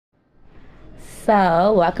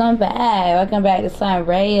So, welcome back. Welcome back to Sun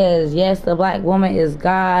Reyes. Yes, the black woman is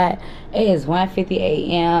God. It is 1:50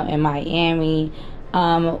 a.m. in Miami.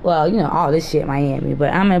 Well, you know, all this shit Miami,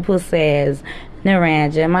 but I'm in Pussa's,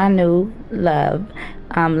 Naranja, my new love.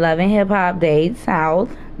 I'm loving hip hop Dade South,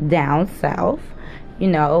 down south. You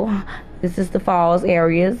know, this is the Falls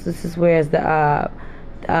areas. This is where's the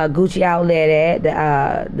Gucci outlet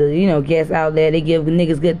at, the you know, guest outlet. They give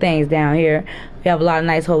niggas good things down here. We have a lot of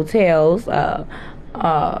nice hotels,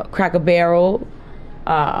 Cracker Barrel,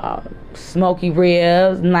 Smoky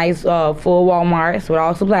Ribs, nice full Walmarts with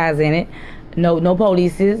all supplies in it. No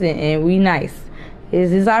polices, and we nice.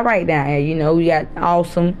 It's all right down here. You know, we got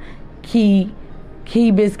awesome Key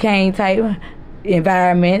Biscayne type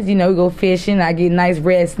environments. You know, we go fishing. I get nice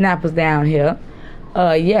red snappers down here.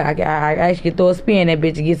 Yeah, I actually throw a spear in that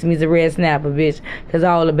bitch and get me some red snapper, bitch. Cause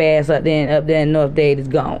all the bass up there in North Dade is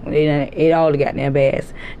gone. It all the goddamn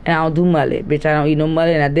bass. And I don't do mullet, bitch. I don't eat no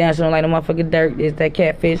mullet, and I damn sure don't like no motherfucking dirt. It's that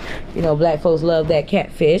catfish. You know, black folks love that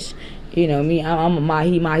catfish. You know me, I'm a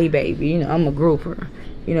mahi baby. You know, I'm a grouper.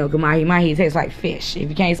 You know, cause mahi tastes like fish. If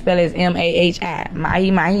you can't spell it, it's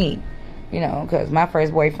mahi, mahi. You know, cause my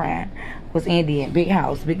first boyfriend was Indian, big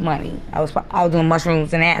house, big money. I was doing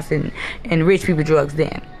mushrooms and acid and rich people drugs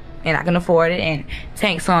then, and I can afford it. And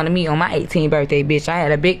Tank song to me on my 18th birthday, bitch. I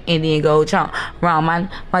had a big Indian gold chunk around my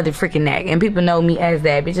mother freaking neck, and people know me as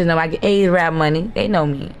that. Bitches know I get AIDS rap money. They know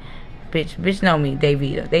me, bitch know me,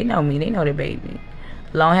 Davida. They know me. They know the baby.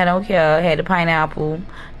 Long hair don't care. Had the pineapple,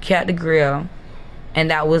 kept the grill, and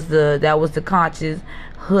that was the conscious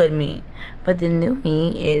hood me. But the new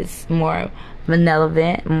me is more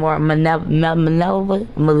malevolent, malevolent.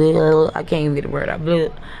 I can't even get the word out.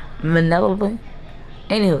 Malevolent.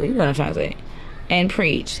 Anywho, you know what I'm trying to say. And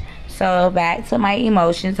preach. So back to my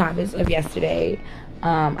emotion topics of yesterday.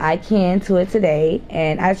 I came to it today,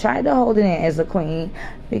 and I tried to hold it in as a queen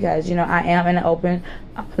because, you know, I am in an open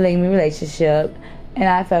polygamy relationship. And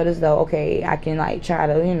I felt as though, okay, I can, like, try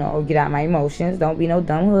to, you know, get out my emotions. Don't be no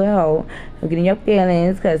dumb hood hoe. Don't get in your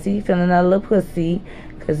feelings, because he feeling a little pussy.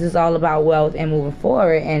 Because it's all about wealth and moving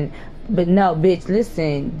forward. But no, bitch,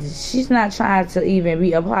 listen. She's not trying to even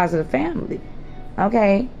be a part of the family.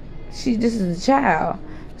 Okay? This is a child.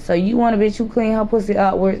 So you want a bitch who clean her pussy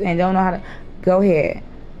upwards and don't know how to... Go ahead.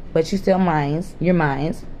 But you still minds. Your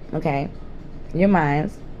minds. Okay? Your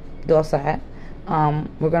minds. Dorside.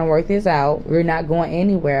 We're gonna work this out. We're not going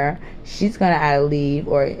anywhere. She's gonna either leave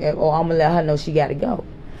or I'm gonna let her know she gotta go.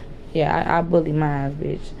 Yeah, I bully mine,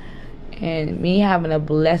 bitch. And me having a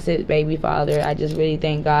blessed baby father, I just really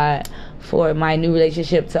thank God for my new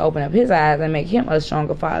relationship to open up his eyes and make him a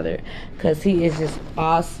stronger father, because he is just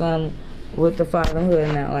awesome with the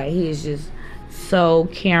fatherhood now. Like, he is just so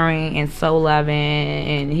caring and so loving,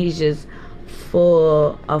 and he's just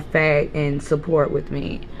full of fact and support with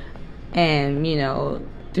me. And, you know,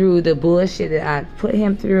 through the bullshit that I put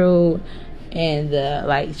him through, and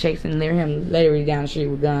like chasing him literally down the street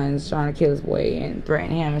with guns, trying to kill his boy and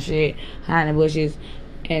threatening him and shit, hiding the bushes,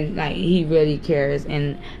 and like, he really cares.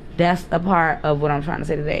 And that's a part of what I'm trying to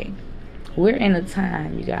say today. We're in a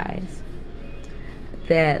time, you guys,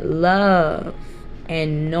 that love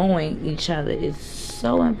and knowing each other is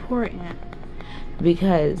so important,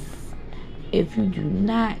 because if you do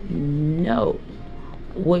not know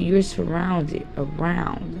what you're surrounded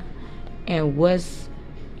around and what's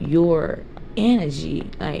your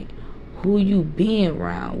energy, like who you being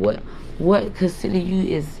around, what consider you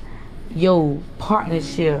is your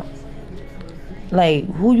partnership, like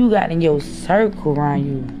who you got in your circle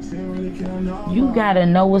around you gotta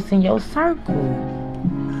know what's in your circle.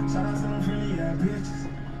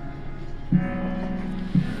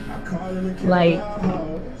 Like,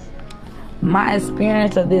 my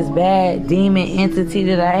experience of this bad demon entity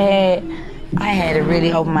that I had to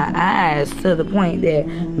really open my eyes to the point that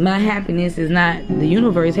my happiness is not the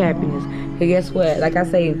universe's happiness. Because guess what? Like I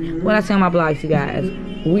say, what I say on my blogs, you guys,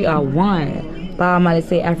 we are one. But I might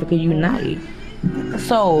say Africa unite.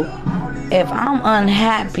 So, if I'm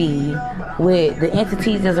unhappy with the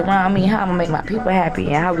entities that's around me, how I'm going to make my people happy,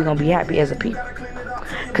 and how we going to be happy as a people?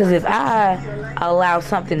 Because if I allow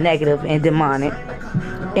something negative and demonic,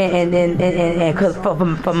 and cause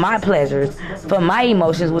for my pleasures, for my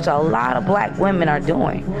emotions, which a lot of black women are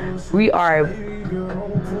doing, we are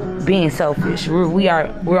being selfish.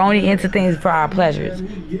 We're only into things for our pleasures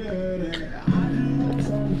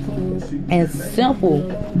and simple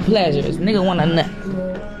pleasures. Nigga want a nut,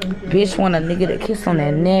 bitch want a nigga to kiss on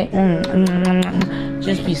that neck,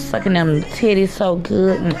 just be sucking them titties so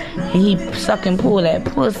good, and he suck and pull that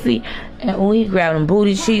pussy. And when he grabbed them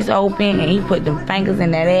booty cheeks open and he put them fingers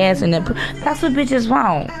in that ass, and that's what bitches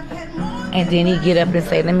want. And then he get up and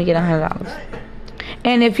say, let me get $100.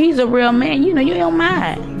 And if he's a real man, you know, you don't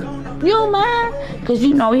mind. You don't mind? Because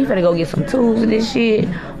you know he finna go get some tools and this shit.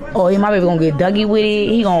 Or he might be gonna get Dougie with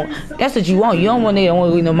it. That's what you want. You don't want nigga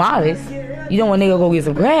want to get no modest. You don't want nigga to go get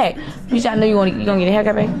some crack. Bitch, I know you gonna get a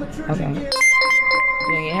haircut, baby? Okay. You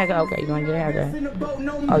gonna get a haircut? Okay, you gonna get a haircut.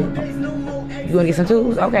 Oh, you gonna get some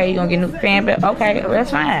tools? Okay, you gonna get new fan belt? Okay,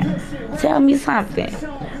 that's fine. Tell me something.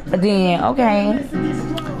 But then, okay.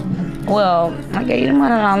 Well, I gave you the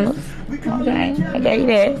 $100. Okay, I gave you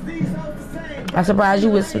that. I surprised you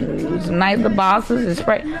with some nice little boxes and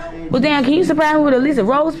spray. Well, damn, can you surprise me with at least a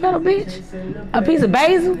rose petal, bitch? A piece of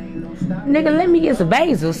basil? Nigga, let me get some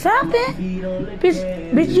basil. Something?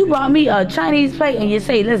 Bitch, you brought me a Chinese plate and you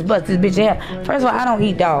say, let's bust this bitch in half. First of all, I don't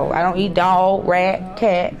eat dog. I don't eat dog, rat,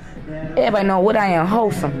 cat. Everybody know what I am,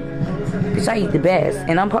 wholesome. Bitch, I eat the best.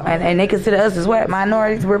 And they consider us as what?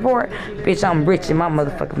 Minorities report? Bitch, I'm rich in my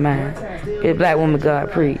motherfucking mind. Bitch, black woman, God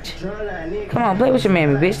preach. Come on, play with your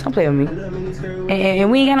mammy, bitch. Don't play with me.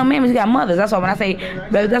 And we ain't got no mammies, we got mothers. That's why when I say,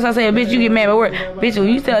 bitch, you get mad at work. Bitch, when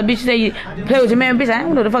you tell a bitch, you say you play with your mammy, bitch, I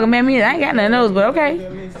don't know the fucking mammy is. I ain't got none of those, but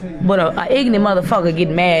okay. But a ignorant motherfucker get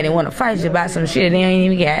mad and want to fight you about some shit they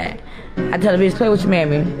ain't even got. I tell the bitch, play with your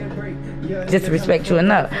mammy. Just to respect you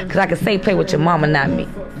enough. Because I can say play with your mama, not me.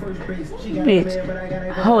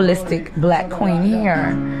 Bitch, holistic black queen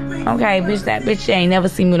here. Okay, bitch, that bitch ain't never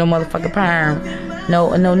seen me with no motherfucking perm.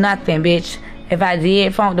 No, nothing, bitch. If I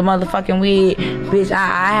did funk the motherfucking wig, bitch,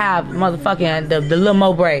 I have motherfucking the little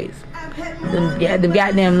mo braids. The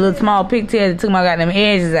goddamn little small pigtails that took my goddamn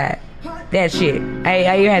edges out. That shit.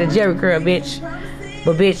 I even had a Jerry curl, bitch.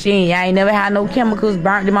 But bitch, I ain't never had no chemicals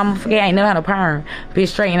burnt in my motherfucker. I ain't never had no perm. Bitch,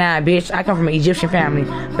 straight and eye, bitch. I come from an Egyptian family.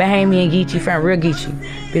 Bahamian Geechee family, real Geechee.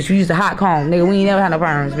 Bitch, we used a hot comb. Nigga, we ain't never had no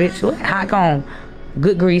perms, bitch. What? Hot comb.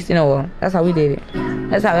 Good grease and oil. That's how we did it.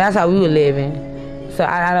 That's how we were living. So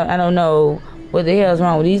I don't know what the hell's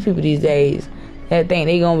wrong with these people these days. That think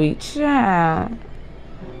they gonna be, child.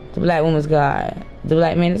 The black woman's God. The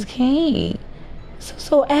black man is king.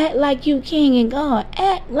 So act like you king and God.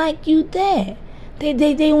 Act like you that.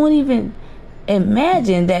 They won't even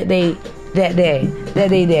imagine that they that.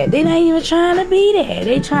 They not even trying to be that.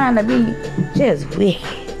 They trying to be just wicked.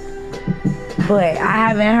 But I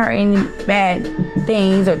haven't heard any bad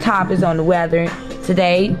things or topics on the weather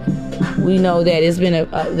today. We know that it's been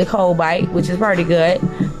the cold bite, which is pretty good.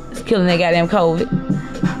 It's killing that goddamn COVID.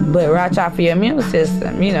 But watch out for your immune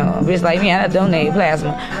system. You know, a bitch like me, I donate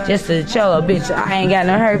plasma just to show a bitch I ain't got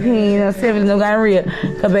no herpes, no syphilis, no gonorrhea.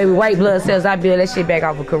 Cause baby, white blood cells, I build that shit back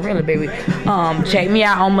off of Corilla, baby. Check me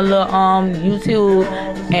out on my little YouTube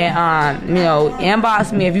and you know,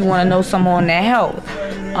 inbox me if you want to know some on that health.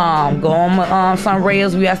 Go on my some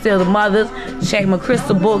rails. We are still the mothers. Check my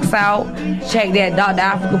crystal books out. Check that Dr.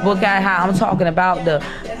 Africa book out. How I'm talking about the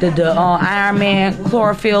Iron Man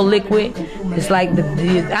chlorophyll liquid. It's like the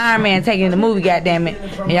Iron Man taking the movie, goddammit.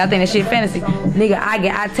 And y'all think that shit fantasy. Nigga,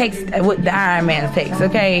 I take what the Iron Man takes,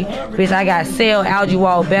 okay? Bitch, I got cell algae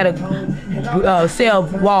wall better cell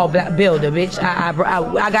wall builder, bitch.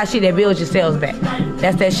 I got shit that builds your cells back.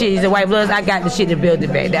 That's that shit. These are white bloods. I got the shit that builds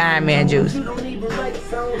it back. The Iron Man juice.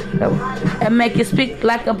 And make you speak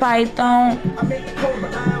like a python.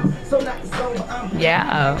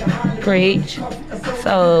 Yeah, preach.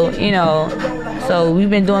 So, you know, so we've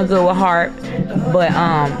been doing good with heart, but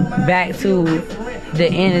back to the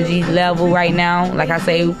energy level right now. Like I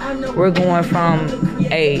say, we're going from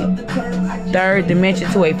a third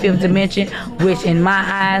dimension to a fifth dimension, which in my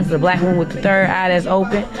eyes, the black woman with the third eye that's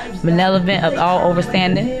open, benevolent of all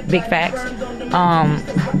overstanding, big facts.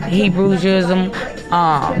 Hebrewism,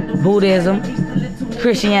 Buddhism,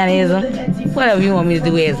 Christianism, whatever you want me to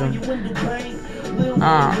do ism.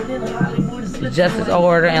 Justice,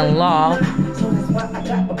 order, and law.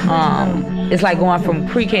 It's like going from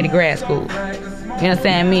pre-K to grad school. You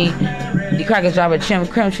understand me? The crackers drop at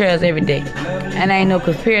creme trails every day. And I ain't no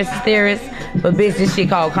conspiracy theorist, but bitch, this shit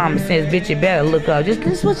called common sense. Bitch, you better look up. Just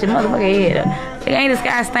switch your motherfucking head up. Ain't the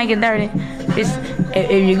sky stinking dirty? Bitch, if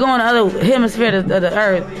you're going to other hemisphere of the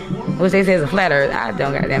earth, which they say is a flat earth, I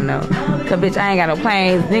don't goddamn know. Cause bitch, I ain't got no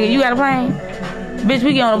planes. Nigga, you got a plane? Bitch,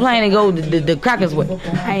 we get on a plane and go the crackers way.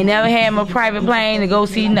 I ain't never had my private plane to go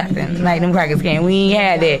see nothing like them crackers can. We ain't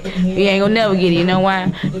had that. We ain't gonna never get it. You know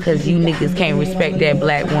why? Cause you niggas can't respect that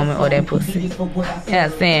black woman or that pussy. You know what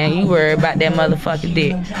I'm saying? You worry about that motherfucking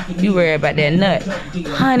dick. You worry about that nut.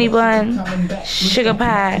 Honey bun, sugar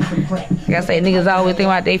pie. Like I say, niggas always think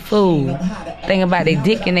about their food. Think about their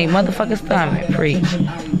dick in their motherfucking stomach. Preach.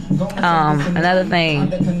 Another thing,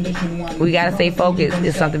 we gotta stay focused.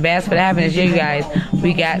 It's something bad's gonna happen this year, you guys.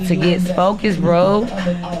 We got to get focused, bro.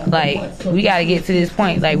 Like, we gotta get to this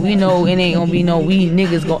point. Like, we know it ain't gonna be no we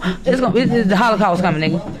niggas it's the Holocaust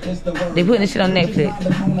coming, nigga. They putting this shit on Netflix.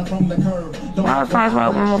 I was trying to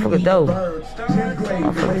open my motherfucking door.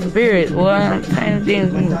 Motherfucking spirit, boy. Same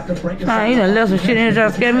thing. You done left some shit in here trying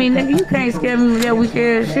to scare me, nigga. You can't scare me with that weak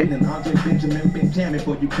ass shit.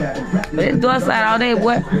 But it's door side all day,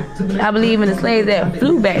 boy. I believe in the slaves that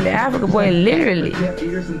flew back to Africa, boy, literally.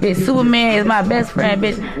 Bitch, Superman is my best friend,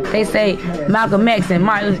 bitch. They say Malcolm X and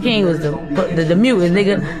Martin Luther King was the mutants,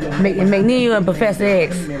 nigga. McNeil and Professor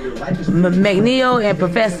X. McNeil and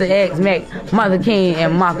Professor X make Martin King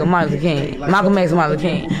and Malcolm X and Martin Luther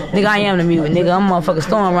King. Nigga, I am the mutant, nigga. I'm a motherfucking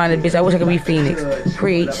storm around this bitch. I wish I could be Phoenix.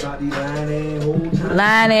 Preach.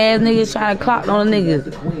 Lying ass niggas trying to clock on the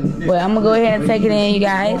niggas. But I'm gonna go ahead and take it in, you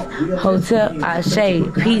guys. Hotel Ashe,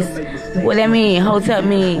 peace. What that mean? Hotel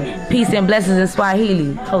mean peace and blessings in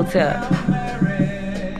Swahili. Hotel.